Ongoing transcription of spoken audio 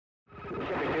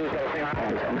This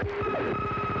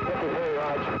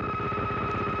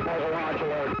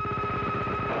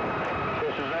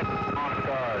is Everett on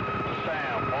guard.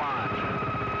 Sam, launch.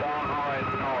 Fahrenheit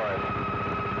north.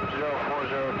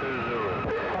 04020.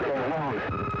 Okay, long.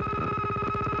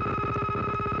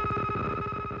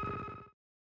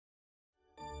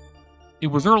 It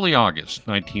was early August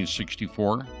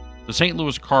 1964. The St.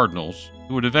 Louis Cardinals,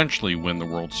 who would eventually win the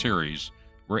World Series,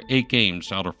 were 8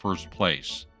 games out of first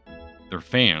place. Their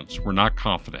fans were not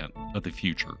confident of the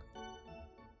future.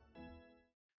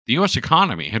 The U.S.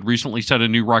 economy had recently set a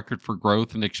new record for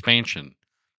growth and expansion.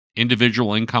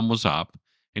 Individual income was up,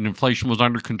 and inflation was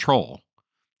under control.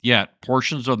 Yet,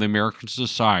 portions of the American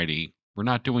society were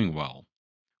not doing well.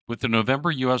 With the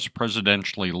November U.S.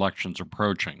 presidential elections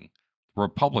approaching, the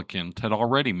Republicans had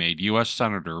already made U.S.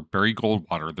 Senator Barry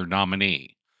Goldwater their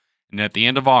nominee, and at the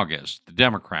end of August, the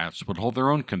Democrats would hold their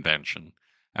own convention,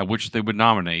 at which they would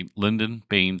nominate Lyndon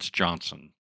Baines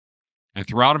Johnson. And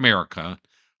throughout America,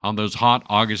 on those hot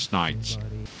August nights,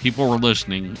 people were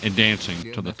listening and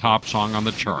dancing to the top song on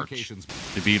the charts,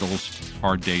 the Beatles'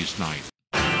 Hard Day's Night.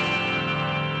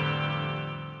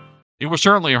 It was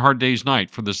certainly a hard day's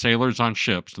night for the sailors on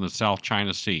ships in the South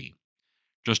China Sea.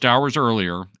 Just hours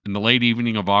earlier, in the late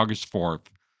evening of August 4th,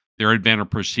 there had been a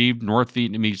perceived North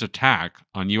Vietnamese attack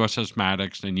on USS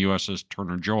Maddox and USS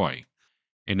Turner Joy,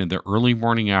 and in the early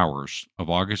morning hours of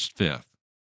August 5th,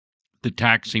 the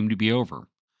attack seemed to be over.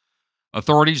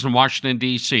 Authorities in Washington,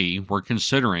 D.C. were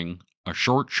considering a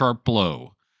short, sharp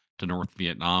blow to North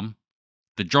Vietnam.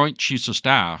 The Joint Chiefs of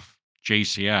Staff,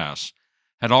 JCS,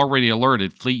 had already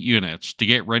alerted fleet units to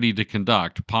get ready to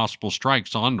conduct possible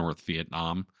strikes on North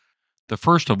Vietnam, the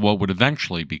first of what would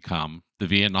eventually become the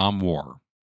Vietnam War.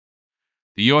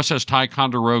 The USS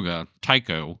Ticonderoga,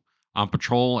 Tico, on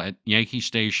patrol at Yankee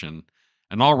Station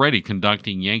and already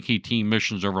conducting Yankee team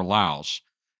missions over Laos,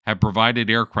 had provided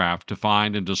aircraft to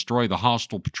find and destroy the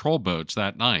hostile patrol boats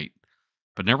that night,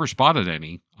 but never spotted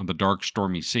any on the dark,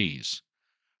 stormy seas.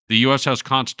 The USS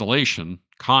Constellation,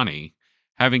 Connie,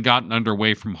 having gotten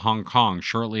underway from Hong Kong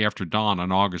shortly after dawn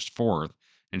on August 4th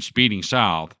and speeding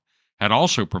south, had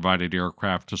also provided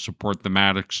aircraft to support the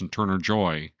Maddox and Turner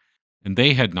Joy, and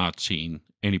they had not seen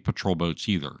any patrol boats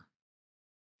either.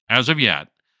 As of yet,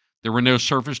 there were no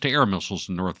surface-to-air missiles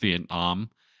in North Vietnam,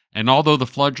 and although the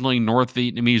fledgling North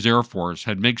Vietnamese Air Force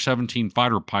had MiG-17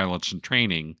 fighter pilots in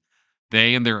training,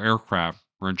 they and their aircraft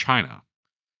were in China.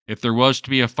 If there was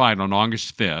to be a fight on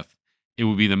August 5th, it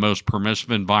would be the most permissive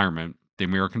environment the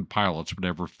American pilots would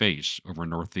ever face over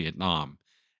North Vietnam,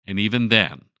 and even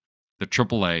then, the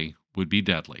AAA would be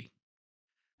deadly.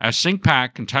 As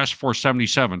SINCPAC and Task Force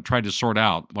 77 tried to sort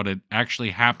out what had actually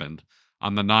happened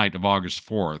on the night of August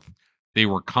 4th, they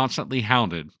were constantly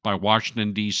hounded by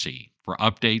Washington, D.C. for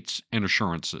updates and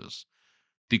assurances.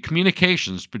 The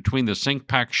communications between the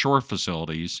SINCPAC shore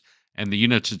facilities and the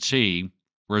units at sea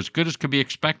were as good as could be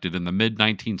expected in the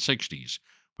mid-1960s,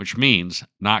 which means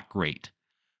not great.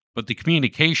 But the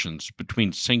communications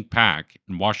between SINCPAC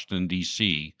and Washington,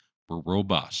 D.C. were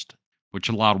robust, which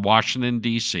allowed Washington,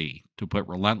 D.C. to put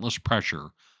relentless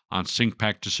pressure on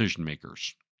SINCPAC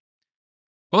decision-makers.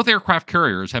 Both aircraft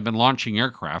carriers had been launching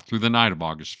aircraft through the night of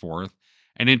August 4th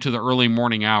and into the early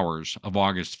morning hours of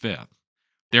August 5th.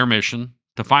 Their mission,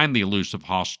 to find the elusive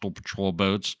hostile patrol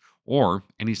boats or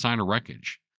any sign of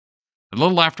wreckage. A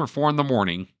little after 4 in the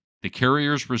morning, the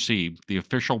carriers received the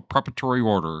official preparatory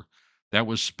order that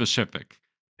was specific.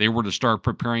 They were to start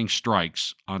preparing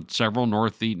strikes on several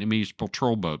North Vietnamese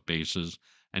patrol boat bases,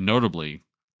 and notably,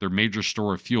 their major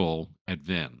store of fuel at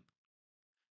Vinh.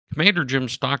 Commander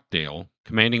James Stockdale,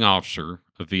 commanding officer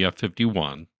of the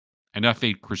F-51 and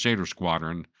F-8 Crusader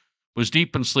Squadron, was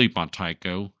deep in sleep on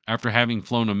Tycho after having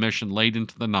flown a mission late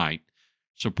into the night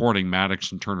supporting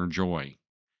Maddox and Turner Joy.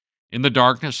 In the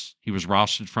darkness, he was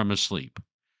roused from his sleep.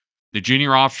 The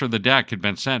junior officer of the deck had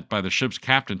been sent by the ship's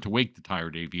captain to wake the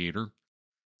tired aviator.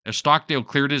 As Stockdale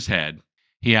cleared his head,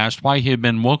 he asked why he had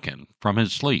been woken from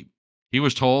his sleep. He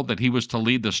was told that he was to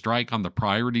lead the strike on the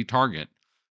priority target,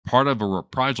 part of a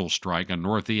reprisal strike on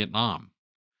North Vietnam.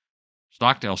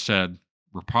 Stockdale said,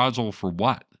 "Reprisal for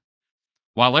what?"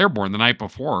 While airborne the night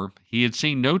before, he had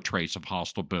seen no trace of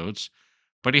hostile boats,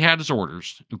 but he had his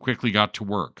orders and quickly got to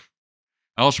work.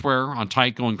 Elsewhere, on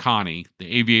Tycho and Connie,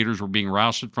 the aviators were being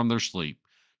roused from their sleep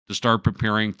to start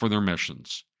preparing for their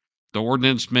missions. The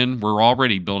ordnance men were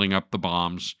already building up the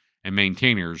bombs, and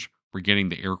maintainers were getting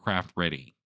the aircraft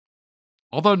ready.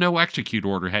 Although no execute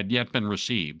order had yet been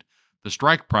received, the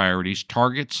strike priorities,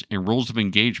 targets, and rules of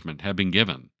engagement had been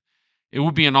given. It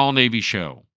would be an all-Navy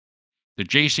show. The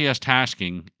JCS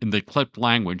tasking, in the clipped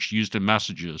language used in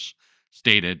messages,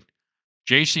 stated,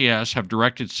 JCS have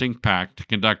directed SINCPAC to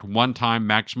conduct one-time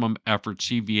maximum effort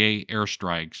CVA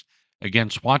airstrikes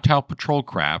against Watau patrol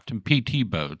craft and PT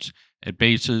boats at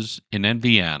bases in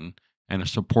NVN and a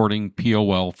supporting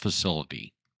POL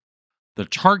facility. The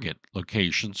target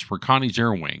locations for Connie's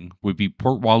Air Wing would be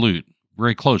Port Walut,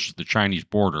 very close to the Chinese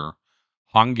border,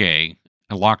 Hongdae,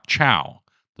 and Lac Chau,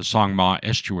 the Songma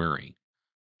estuary.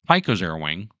 Tico's Air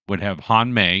Wing would have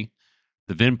Han Mei,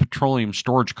 the Vin Petroleum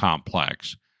Storage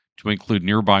Complex, to include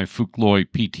nearby Phuc Loi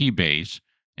PT base,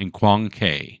 and Quang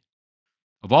Ke.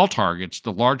 Of all targets,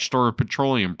 the large store of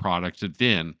petroleum products at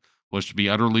Vin was to be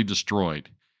utterly destroyed.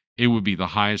 It would be the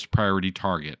highest priority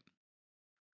target.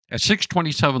 At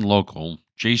 6:27 local,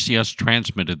 JCS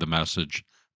transmitted the message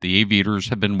the aviators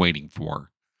had been waiting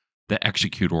for: the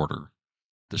execute order.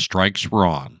 The strikes were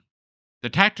on. The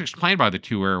tactics planned by the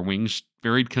two air wings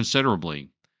varied considerably.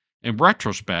 In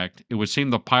retrospect, it would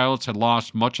seem the pilots had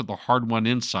lost much of the hard-won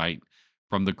insight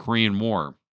from the Korean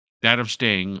War, that of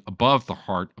staying above the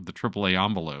heart of the AAA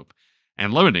envelope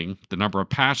and limiting the number of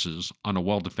passes on a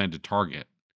well-defended target.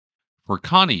 For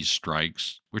Connie's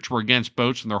strikes, which were against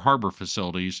boats in their harbor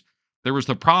facilities, there was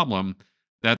the problem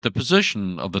that the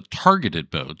position of the targeted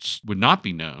boats would not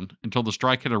be known until the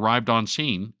strike had arrived on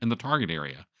scene in the target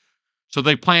area. So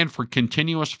they planned for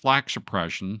continuous flak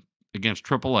suppression against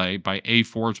AAA by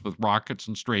A4s with rockets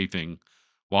and strafing,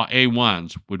 while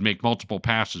A1s would make multiple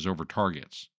passes over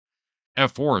targets.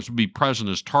 F4s would be present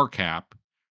as TARCAP,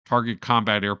 Target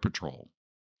Combat Air Patrol.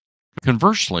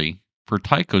 Conversely, for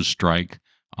Tico's strike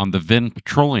on the Vin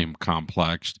Petroleum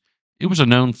Complex, it was a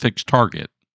known fixed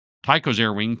target. Tico's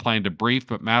air wing planned a brief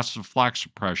but massive flak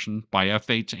suppression by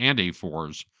F-8s and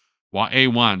A4s, while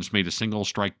A1s made a single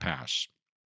strike pass.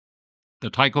 The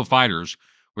Tico fighters,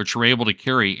 which were able to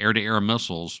carry air-to-air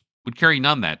missiles, would carry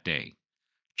none that day.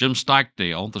 James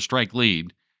Stockdale, the strike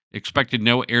lead, expected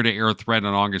no air-to-air threat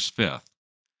on August 5th.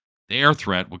 The air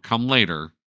threat would come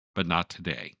later, but not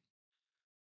today.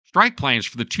 Strike plans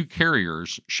for the two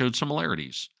carriers showed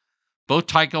similarities. Both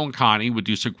Tico and Connie would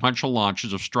do sequential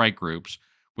launches of strike groups,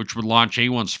 which would launch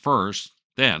A1s first,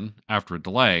 then, after a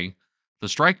delay, the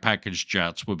strike package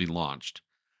jets would be launched.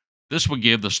 This would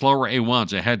give the slower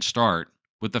A1s a head start,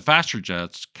 with the faster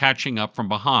jets catching up from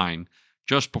behind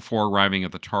just before arriving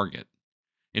at the target.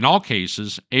 In all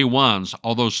cases, A1s,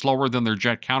 although slower than their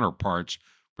jet counterparts,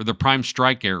 were the prime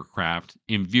strike aircraft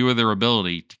in view of their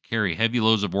ability to carry heavy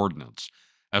loads of ordnance,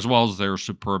 as well as their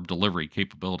superb delivery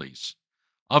capabilities.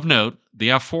 Of note, the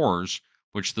F4s,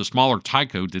 which the smaller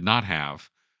Tico did not have,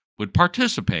 would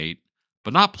participate,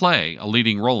 but not play a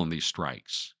leading role in these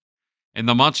strikes. In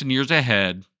the months and years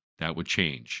ahead, that would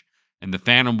change, and the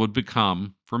Phantom would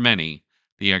become, for many,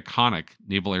 the iconic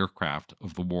naval aircraft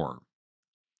of the war.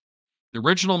 The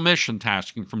original mission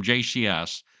tasking from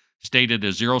JCS stated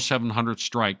a 0700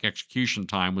 strike execution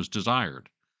time was desired.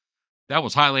 That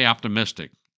was highly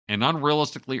optimistic and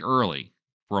unrealistically early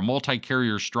for a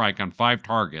multi-carrier strike on 5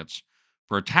 targets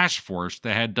for a task force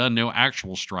that had done no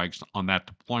actual strikes on that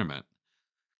deployment.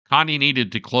 Connie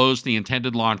needed to close the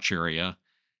intended launch area,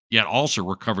 yet also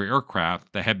recover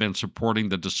aircraft that had been supporting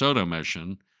the DeSoto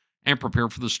mission and prepare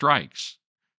for the strikes.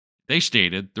 They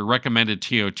stated their recommended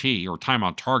TOT, or time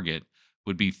on target,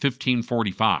 would be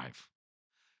 1545.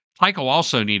 Tycho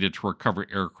also needed to recover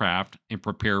aircraft and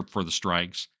prepare for the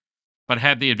strikes, but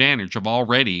had the advantage of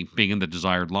already being in the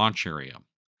desired launch area.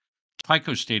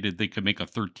 Tycho stated they could make a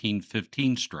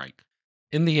 1315 strike.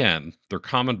 In the end, their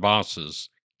common bosses,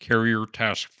 Carrier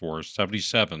Task Force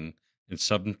 77 and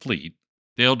 7th Fleet,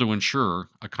 failed to ensure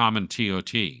a common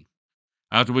TOT.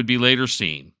 As would be later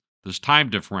seen, this time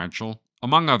differential,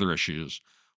 among other issues,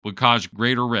 would cause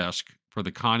greater risk for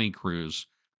the Connie crews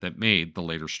that made the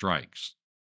later strikes.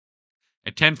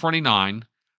 At 10:49,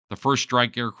 the first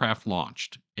strike aircraft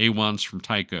launched, A1s from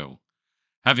Tycho.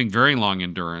 Having very long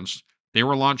endurance, they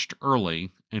were launched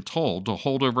early and told to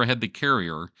hold overhead the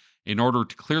carrier in order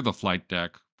to clear the flight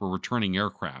deck for returning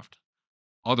aircraft.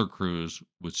 Other crews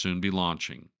would soon be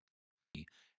launching.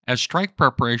 As strike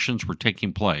preparations were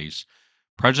taking place,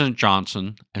 President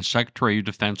Johnson and Secretary of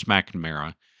Defense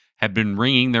McNamara had been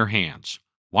wringing their hands,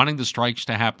 wanting the strikes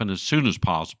to happen as soon as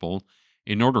possible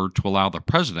in order to allow the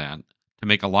president to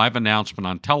make a live announcement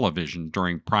on television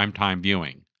during primetime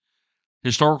viewing.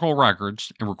 Historical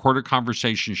records and recorded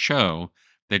conversations show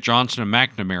that Johnson and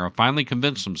McNamara finally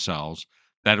convinced themselves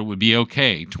that it would be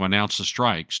okay to announce the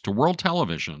strikes to world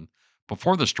television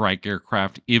before the strike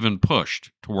aircraft even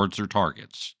pushed towards their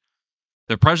targets.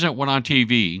 The president went on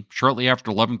TV shortly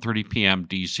after 11:30 p.m.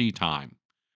 D.C. time.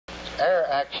 Air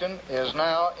action is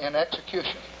now in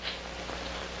execution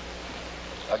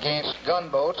against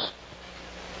gunboats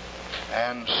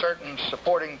and certain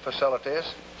supporting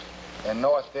facilities in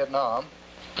North Vietnam,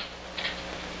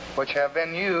 which have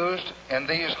been used in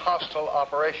these hostile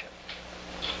operations.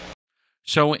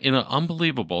 So, in an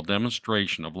unbelievable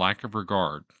demonstration of lack of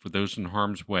regard for those in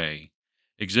harm's way,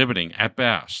 exhibiting at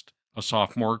best a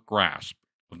sophomore grasp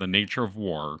of the nature of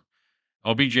war,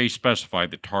 LBJ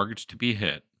specified the targets to be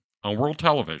hit on world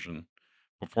television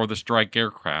before the strike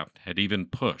aircraft had even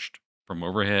pushed from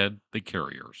overhead the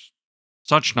carriers.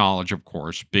 Such knowledge, of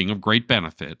course, being of great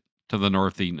benefit to the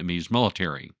North Vietnamese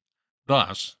military.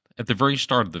 Thus, at the very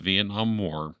start of the Vietnam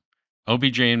War,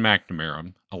 LBJ and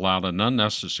McNamara allowed an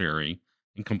unnecessary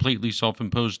and completely self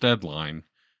imposed deadline,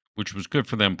 which was good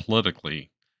for them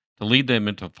politically, to lead them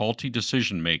into faulty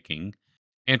decision making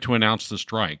and to announce the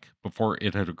strike before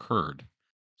it had occurred.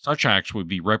 Such acts would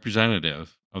be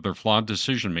representative of their flawed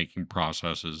decision making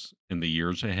processes in the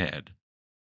years ahead.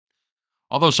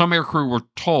 Although some aircrew were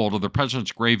told of the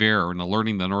president's grave error in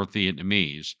alerting the North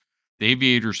Vietnamese, the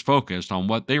aviators focused on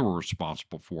what they were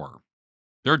responsible for.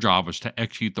 Their job was to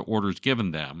execute the orders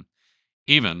given them,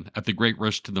 even at the great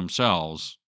risk to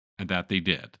themselves, and that they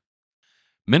did.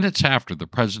 Minutes after the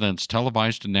president's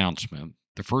televised announcement,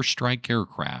 the first strike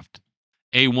aircraft,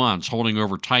 A-1s holding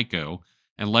over Tico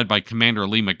and led by Commander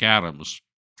Lee McAdams,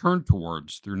 turned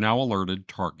towards their now alerted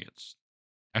targets.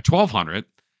 At 1200,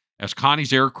 as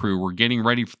Connie's aircrew were getting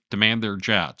ready to man their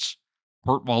jets,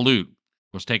 Port Waloot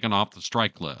was taken off the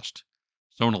strike list.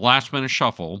 So in a last-minute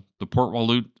shuffle, the Port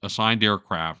Waloot assigned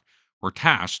aircraft were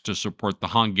tasked to support the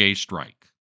Hanggae strike.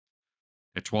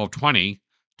 At 1220,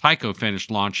 Tycho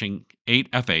finished launching 8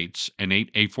 F-8s and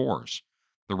 8 A-4s,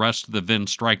 the rest of the VIN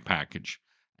strike package,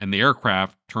 and the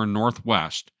aircraft turned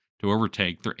northwest to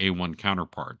overtake their A-1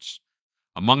 counterparts.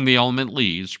 Among the element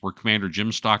leads were Commander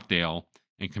James Stockdale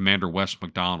and Commander Wes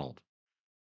McDonald.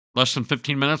 Less than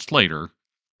 15 minutes later,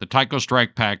 the Tycho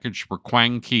strike package for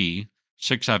Quang Ki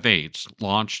 6 F-8s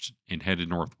launched and headed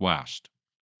northwest.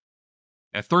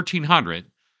 At 1300,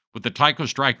 with the Tycho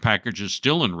strike packages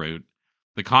still en route,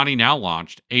 the Connie now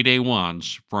launched 8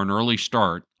 A-1s for an early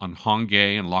start on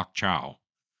Hanggae and Lok Chau.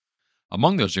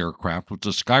 Among those aircraft was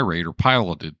the Skyraider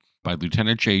piloted by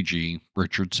Lieutenant J.G.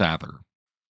 Richard Sather.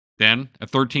 Then,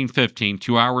 at 1315,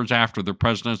 2 hours after the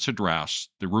president's address,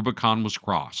 the Rubicon was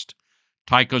crossed.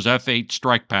 Tycho's F-8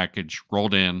 strike package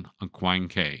rolled in on Quang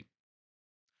Ki.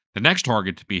 The next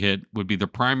target to be hit would be the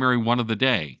primary one of the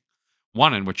day,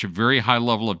 one in which a very high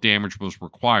level of damage was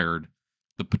required,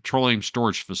 the petroleum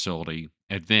storage facility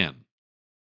at Vinh.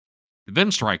 The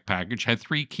Vinh strike package had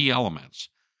 3 key elements.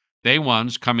 The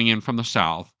A-1s coming in from the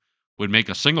south would make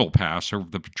a single pass over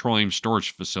the petroleum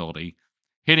storage facility,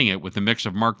 hitting it with a mix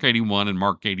of Mark 81 and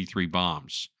Mark 83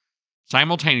 bombs.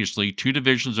 Simultaneously, 2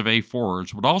 divisions of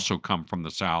A-4s would also come from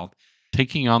the south,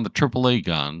 taking on the AAA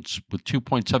guns with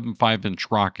 2.75-inch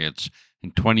rockets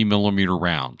and 20-millimeter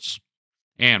rounds.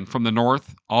 And from the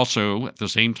north, also at the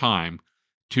same time,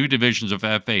 2 divisions of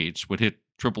F-8s would hit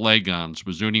AAA guns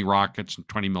with Zuni rockets and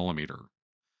 20-millimeter.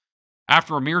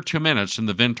 After a mere 2 minutes in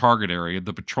the Vinh target area,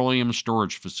 the petroleum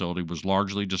storage facility was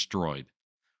largely destroyed.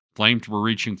 Flames were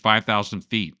reaching 5,000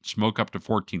 feet, smoke up to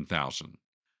 14,000.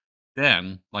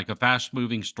 Then, like a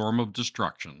fast-moving storm of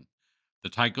destruction, the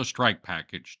Tycho strike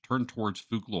package turned towards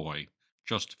Phuc Loy,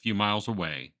 just a few miles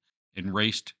away, and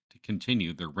raced to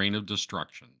continue their reign of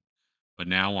destruction, but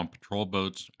now on patrol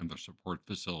boats and their support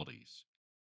facilities.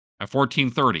 At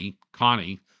 1430,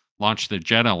 Connie launched the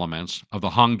jet elements of the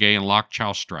Hanggae and Lok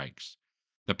Chau strikes.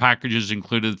 The packages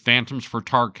included Phantoms for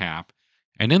TARCAP,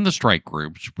 and in the strike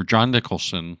groups were John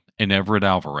Nicholson and Everett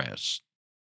Alvarez.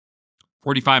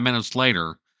 45 minutes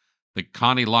later, the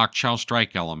Connie Lok Chau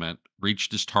strike element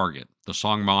reached its target, the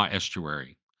Song Ma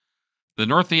estuary. The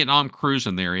North Vietnam crews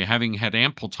in the area, having had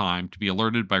ample time to be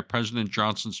alerted by President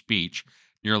Johnson's speech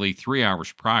nearly 3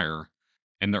 hours prior,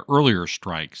 and the earlier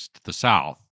strikes to the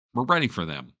south, were ready for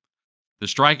them. The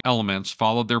strike elements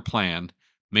followed their plan,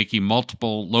 making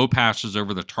multiple low passes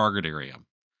over the target area.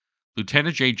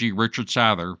 Lieutenant J.G. Richard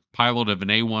Sather, pilot of an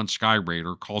A-1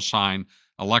 Skyraider call sign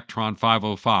Electron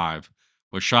 505,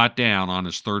 was shot down on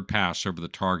his 3rd pass over the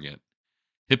target.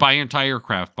 Hit by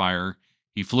anti-aircraft fire,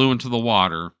 he flew into the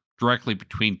water directly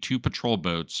between 2 patrol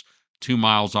boats 2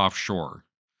 miles offshore.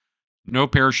 No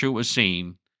parachute was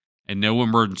seen, and no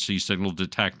emergency signal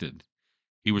detected.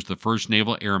 He was the first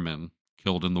naval airman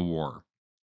killed in the war.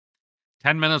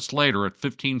 10 minutes later, at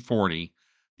 1540,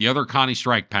 the other Connie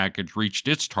strike package reached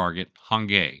its target,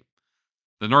 Hanggae.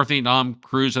 The North Vietnam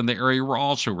crews in the area were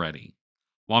also ready.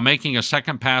 While making a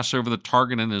second pass over the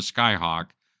target in his Skyhawk,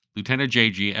 Lieutenant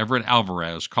J.G. Everett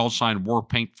Alvarez, call sign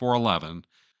Warpaint 411,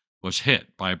 was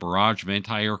hit by a barrage of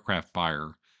anti-aircraft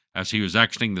fire as he was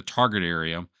exiting the target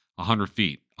area 100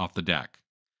 feet off the deck.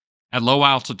 At low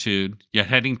altitude, yet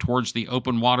heading towards the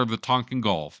open water of the Tonkin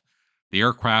Gulf, the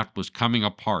aircraft was coming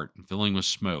apart and filling with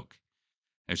smoke.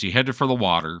 As he headed for the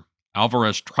water,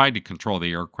 Alvarez tried to control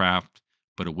the aircraft,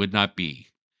 but it would not be.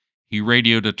 He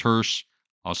radioed a terse,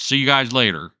 "I'll see you guys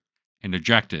later," and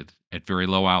ejected at very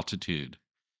low altitude.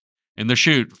 In the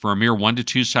chute, for a mere 1 to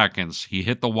 2 seconds, he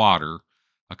hit the water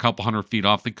a couple hundred feet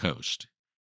off the coast.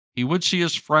 He would see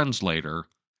his friends later,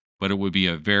 but it would be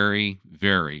a very,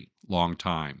 very long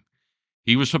time.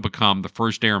 He was to become the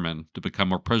first airman to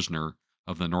become a prisoner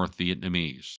of the North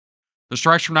Vietnamese. The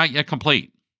strikes were not yet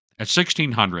complete. At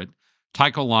 1600,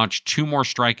 Tycho launched 2 more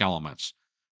strike elements.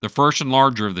 The first and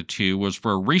larger of the 2 was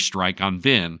for a restrike on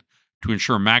Vinh to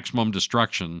ensure maximum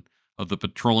destruction of the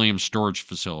petroleum storage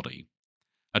facility.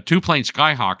 A 2-plane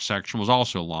Skyhawks section was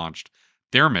also launched,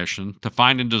 their mission to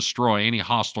find and destroy any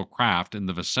hostile craft in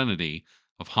the vicinity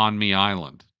of Han Me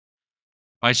Island.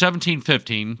 By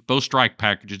 1715, both strike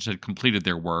packages had completed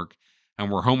their work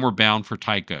and were homeward bound for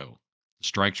Tycho. The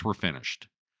strikes were finished.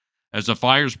 As the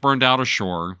fires burned out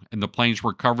ashore and the planes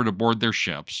were covered aboard their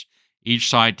ships, each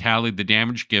side tallied the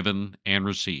damage given and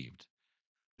received.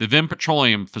 The Vinh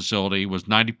Petroleum facility was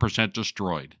 90%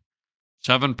 destroyed,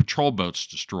 7 patrol boats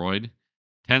destroyed,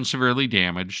 10 severely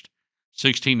damaged,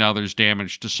 16 others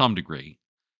damaged to some degree.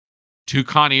 2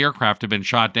 Connie aircraft had been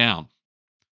shot down.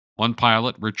 One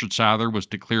pilot, Richard Sather, was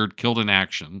declared killed in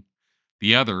action.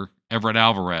 The other, Everett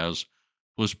Alvarez,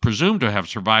 was presumed to have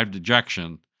survived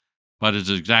ejection, but his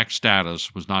exact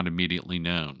status was not immediately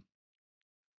known.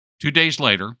 2 days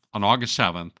later, on August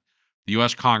 7th, the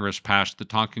U.S. Congress passed the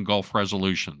Tonkin Gulf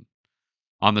Resolution.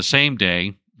 On the same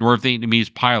day, North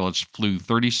Vietnamese pilots flew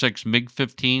 36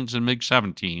 MiG-15s and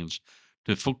MiG-17s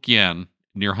to Phuoc Yên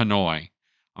near Hanoi,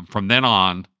 and from then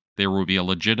on, there will be a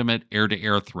legitimate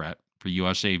air-to-air threat for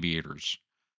U.S. aviators.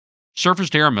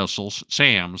 Surface-to-air missiles,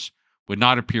 SAMs, would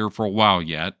not appear for a while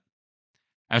yet.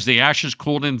 As the ashes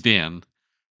cooled in Vinh,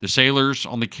 the sailors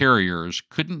on the carriers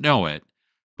couldn't know it,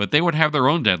 but they would have their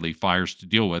own deadly fires to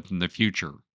deal with in the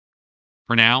future.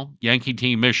 For now, Yankee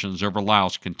team missions over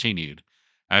Laos continued,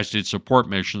 as did support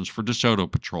missions for DeSoto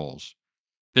patrols.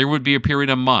 There would be a period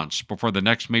of months before the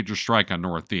next major strike on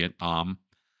North Vietnam,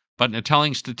 but in a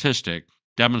telling statistic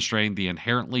demonstrating the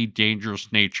inherently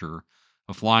dangerous nature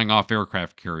of flying off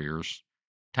aircraft carriers,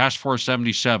 Task Force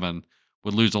 77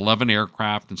 would lose 11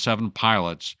 aircraft and 7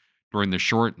 pilots during the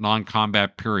short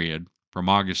non-combat period from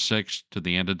August 6th to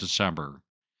the end of December.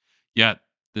 Yet,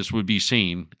 this would be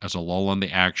seen as a lull in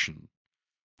the action,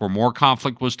 for more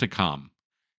conflict was to come,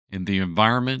 and the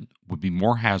environment would be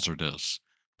more hazardous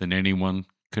than anyone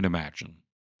could imagine.